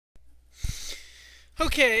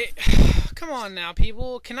Okay, come on now,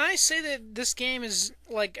 people. Can I say that this game is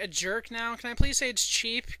like a jerk now? Can I please say it's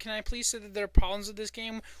cheap? Can I please say that there are problems with this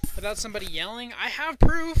game without somebody yelling? I have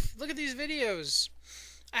proof. Look at these videos.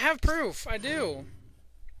 I have proof. I do.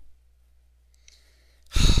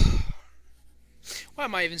 Why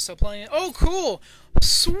am I even still playing it? Oh, cool!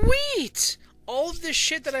 Sweet! All of this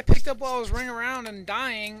shit that I picked up while I was running around and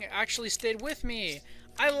dying actually stayed with me.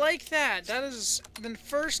 I like that. That is the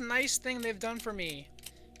first nice thing they've done for me.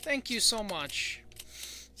 Thank you so much.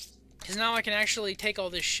 Because now I can actually take all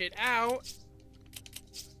this shit out.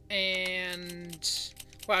 And...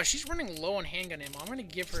 wow, she's running low on handgun ammo. I'm going to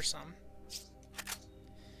give her some.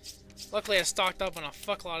 Luckily, I stocked up on a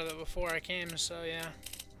fuckload of it before I came, so yeah.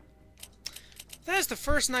 That is the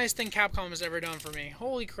first nice thing Capcom has ever done for me.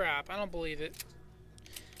 Holy crap, I don't believe it.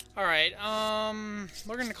 Alright,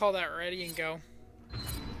 we're gonna call that ready and go.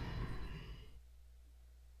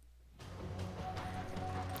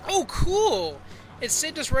 Oh, cool! It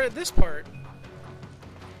saved us right at this part.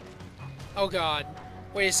 Oh god.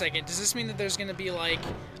 Wait a second, does this mean that there's gonna be, like,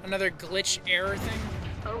 another glitch error thing?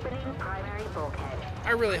 Opening primary bulkhead.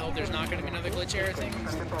 I really hope there's not gonna be another glitch error thing.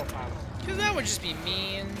 Because that would just be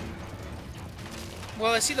mean.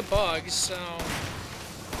 Well, I see the bugs, so...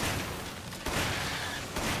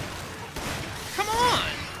 come on!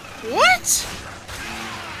 What?!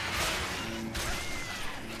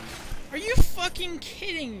 Are you fucking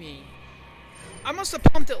kidding me? I must have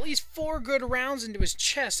pumped at least 4 good rounds into his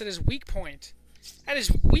chest at his weak point. At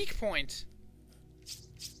his weak point!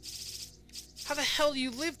 How the hell do you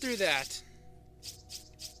live through that?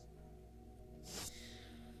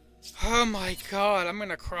 Oh my god, I'm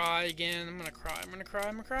gonna cry again. I'm gonna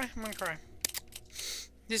cry.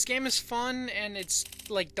 This game is fun and it's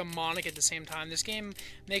like demonic at the same time. This game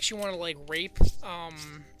makes you want to like rape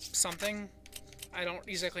something. I don't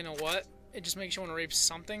exactly know what. It just makes you want to rape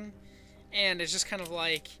something. And it's just kind of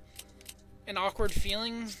like an awkward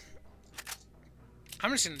feeling.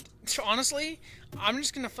 I'm just gonna, honestly, I'm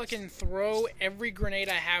just gonna fucking throw every grenade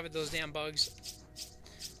I have at those damn bugs.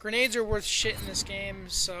 Grenades are worth shit in this game,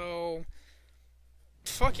 so...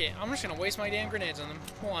 fuck it. I'm just gonna waste my damn grenades on them.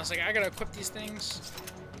 Hold on a second. I gotta equip these things.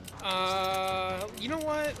 You know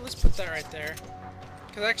what? Let's put that right there.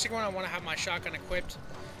 Because actually when I want to have my shotgun equipped.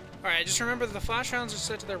 Alright, just remember that the flash rounds are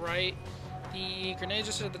set to the right. The grenades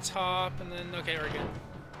are set at the top, and then... okay, we're good.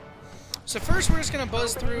 So first we're just gonna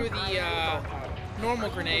buzz through the, normal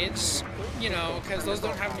grenades. You know, because those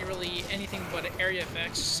don't have really anything but area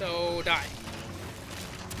effects, so die.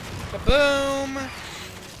 Kaboom!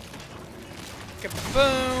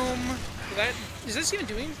 Kaboom! Is this even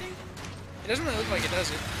doing anything? It doesn't really look like it, does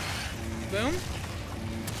it? Boom?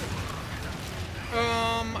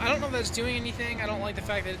 I don't know if that's doing anything. I don't like the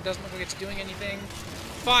fact that it doesn't look like it's doing anything.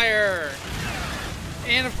 Fire!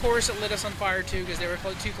 And of course it lit us on fire too because they were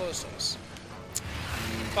too close to us.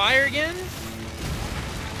 Fire again?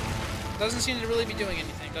 Doesn't seem to really be doing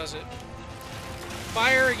anything, does it?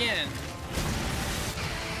 Fire again.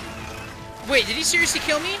 Wait, did he seriously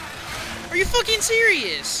kill me? Are you fucking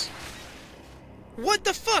serious? What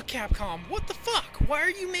the fuck, Capcom? What the fuck? Why are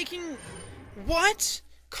you making... what?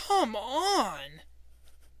 Come on!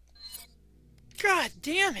 God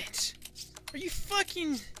damn it! Are you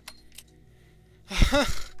fucking...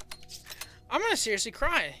 I'm gonna seriously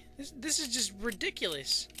cry. This is just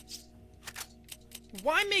ridiculous.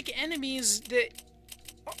 Why make enemies that...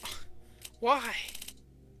 why?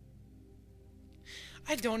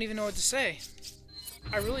 I don't even know what to say.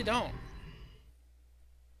 I really don't.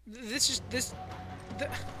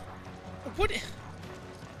 What?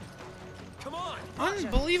 Come on!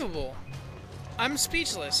 Unbelievable. I'm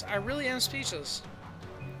speechless. I really am speechless.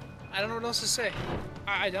 I don't know what else to say.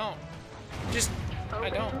 I don't. Just, I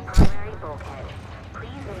don't. Primary bulkhead. Please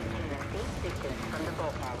maintain a safe distance from the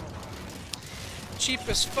bulkhead. Cheap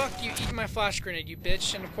as fuck, you eat my flash grenade, you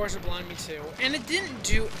bitch, and of course it blinded me too. And it didn't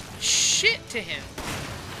do shit to him.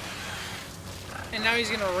 And now he's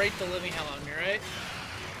gonna rape the living hell out of me, right?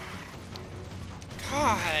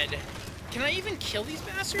 God. Can I even kill these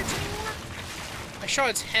bastards anymore? I shot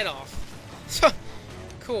its head off.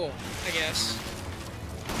 Cool, I guess.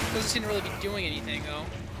 Doesn't seem to really be doing anything, though.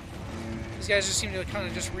 These guys just seem to kind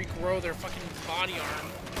of just regrow their fucking body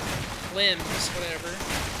arm. Limbs, whatever.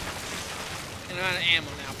 And I'm out of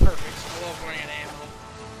ammo now. Perfect. I love running out of ammo.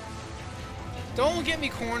 Don't get me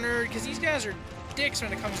cornered, because these guys are dicks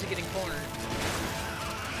when it comes to getting cornered.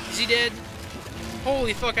 Is he dead?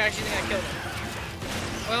 Holy fuck, I actually think I killed him.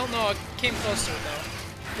 Well, no, I came close to it,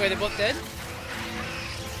 though. Wait, they're both dead?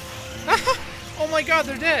 Oh my god,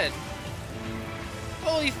 they're dead!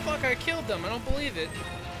 Holy fuck, I killed them. I don't believe it.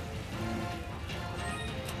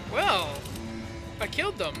 I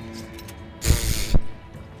killed them.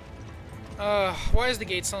 Why is the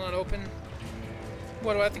gate still not open?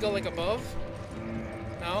 What, do I have to go, like, above?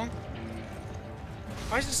 No?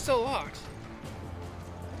 Why is it still locked?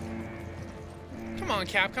 Come on,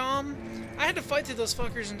 Capcom. I had to fight through those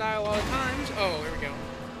fuckers and die a lot of times. Oh, here we go.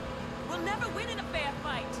 We'll never win in a fair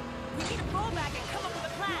fight. We need to fall back and come up with a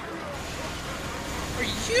plan. Are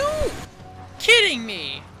you kidding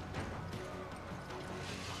me?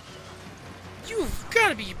 You've got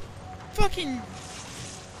to be fucking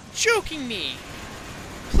joking me.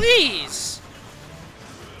 Please.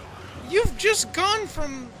 You've just gone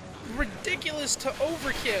from ridiculous to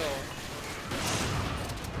overkill.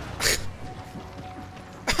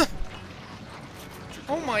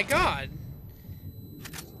 Oh my god.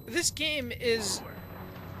 This game is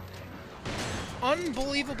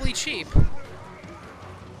unbelievably cheap.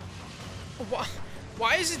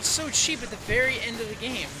 Why is it so cheap at the very end of the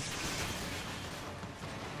game?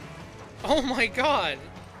 Oh my god.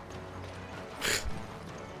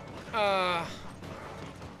 I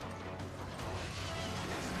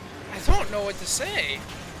don't know what to say.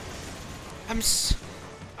 I'm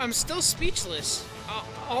still speechless.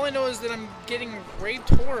 All I know is that I'm getting raped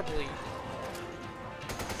horribly.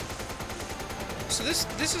 So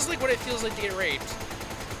this is like what it feels like to get raped.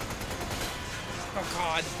 Oh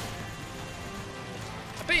god.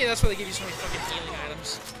 I bet you that's why they give you so many fucking healing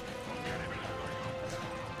items.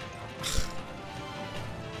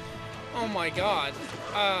 Oh my god.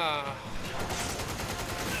 Ow.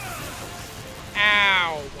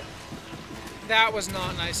 That was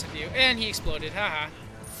not nice of you. And he exploded. Haha.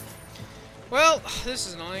 Well, this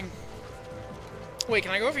is annoying. Wait,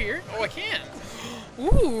 can I go over here? Oh, I can.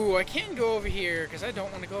 Ooh, I can go over here because I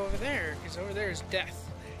don't want to go over there because over there is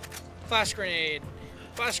death. Flash grenade.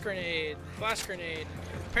 Flash grenade. Flash grenade.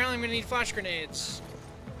 Apparently I'm going to need flash grenades.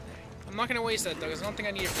 I'm not going to waste that though because I don't think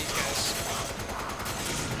I need it for these guys.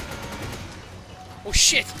 Oh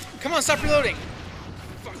shit! Come on, stop reloading!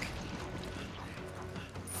 Fuck.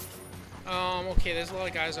 Okay, there's a lot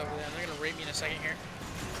of guys over there. They're gonna rape me in a second here.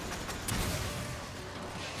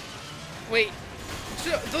 Wait,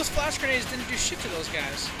 those flash grenades didn't do shit to those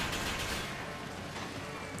guys.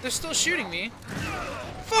 They're still shooting me.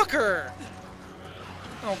 Fucker!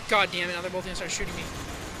 Oh god damn it, now they're both gonna start shooting me.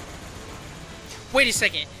 Wait a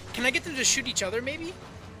second, can I get them to shoot each other maybe?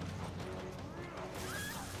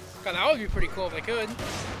 God, that would be pretty cool if I could.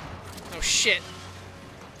 Oh shit.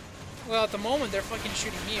 Well, at the moment they're fucking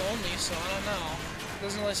shooting me only, so I don't know.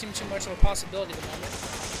 Doesn't really seem too much of a possibility at the moment.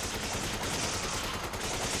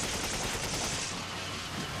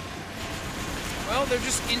 Well, they're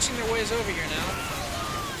just inching their ways over here now.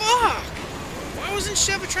 Fuck! Why wasn't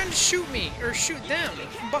Sheva trying to shoot me? Or shoot them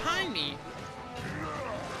from behind me?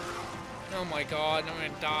 Oh my god, I'm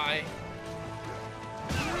gonna die.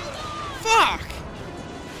 Fuck!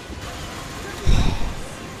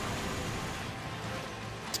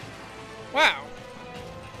 Wow.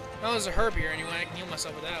 Well, there's a herb here anyway. I can heal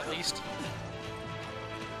myself with that at least.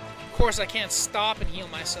 Of course, I can't stop and heal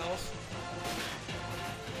myself.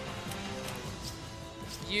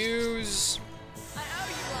 Use. I owe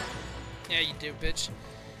you one. Yeah, you do, bitch.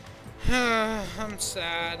 I'm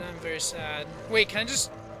sad. I'm very sad. Wait, can I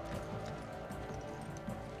just...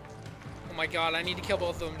 Oh my god, I need to kill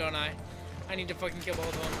both of them, don't I? I need to fucking kill both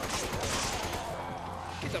of them.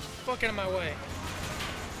 Get the fuck out of my way.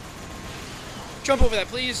 Jump over that,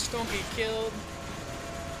 please. Don't get killed.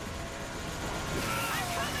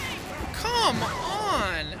 Come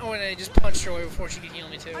on! Oh, and I just punched her away before she could heal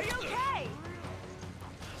me, too. Are you okay?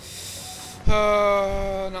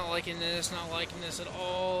 Not liking this. Not liking this at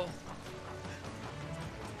all.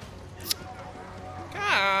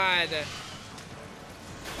 God!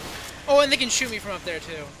 Oh, and they can shoot me from up there,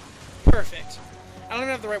 too. Perfect. I don't even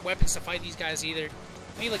have the right weapons to fight these guys, either.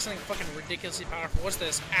 I need, like, something fucking ridiculously powerful. What's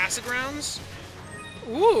this? Acid rounds?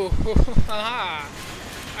 Ooh! Haha!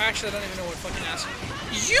 Actually, I don't even know what fucking acid...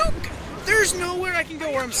 There's nowhere I can go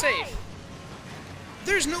where I'm safe!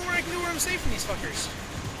 There's nowhere I can go where I'm safe from these fuckers!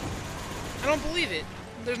 I don't believe it.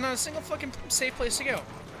 There's not a single fucking safe place to go.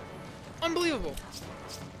 Unbelievable.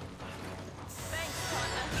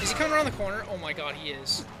 Is he coming around the corner? Oh my god, he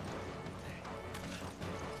is.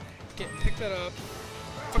 Pick that up.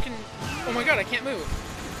 Fucking... Oh my god, I can't move.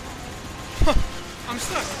 I'm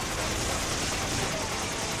stuck.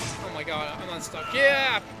 Oh my god, I'm unstuck.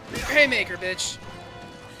 Yeah! Haymaker, bitch!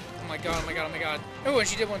 Oh my god, oh my god, oh my god. Oh, and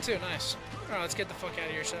she did one too, nice. Alright, let's get the fuck out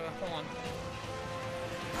of here, Sheva. Hold on.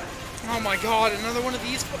 Oh my god, another one of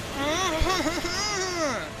these.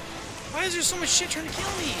 Why is there so much shit trying to kill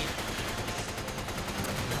me?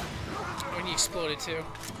 Oh, and he exploded too.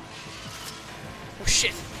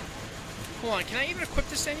 shit. Hold on, can I even equip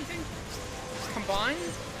this to anything? Combine?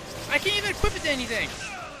 I can't even equip it to anything.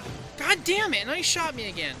 God damn it, now he shot me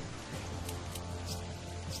again.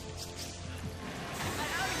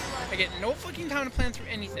 I get no fucking time to plan through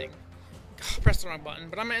anything. Oh, I pressed the wrong button,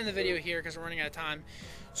 but I'm gonna end the video here because we're running out of time.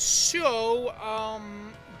 So,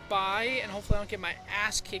 bye, and hopefully I don't get my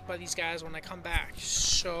ass kicked by these guys when I come back.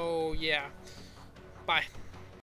 So, yeah. Bye.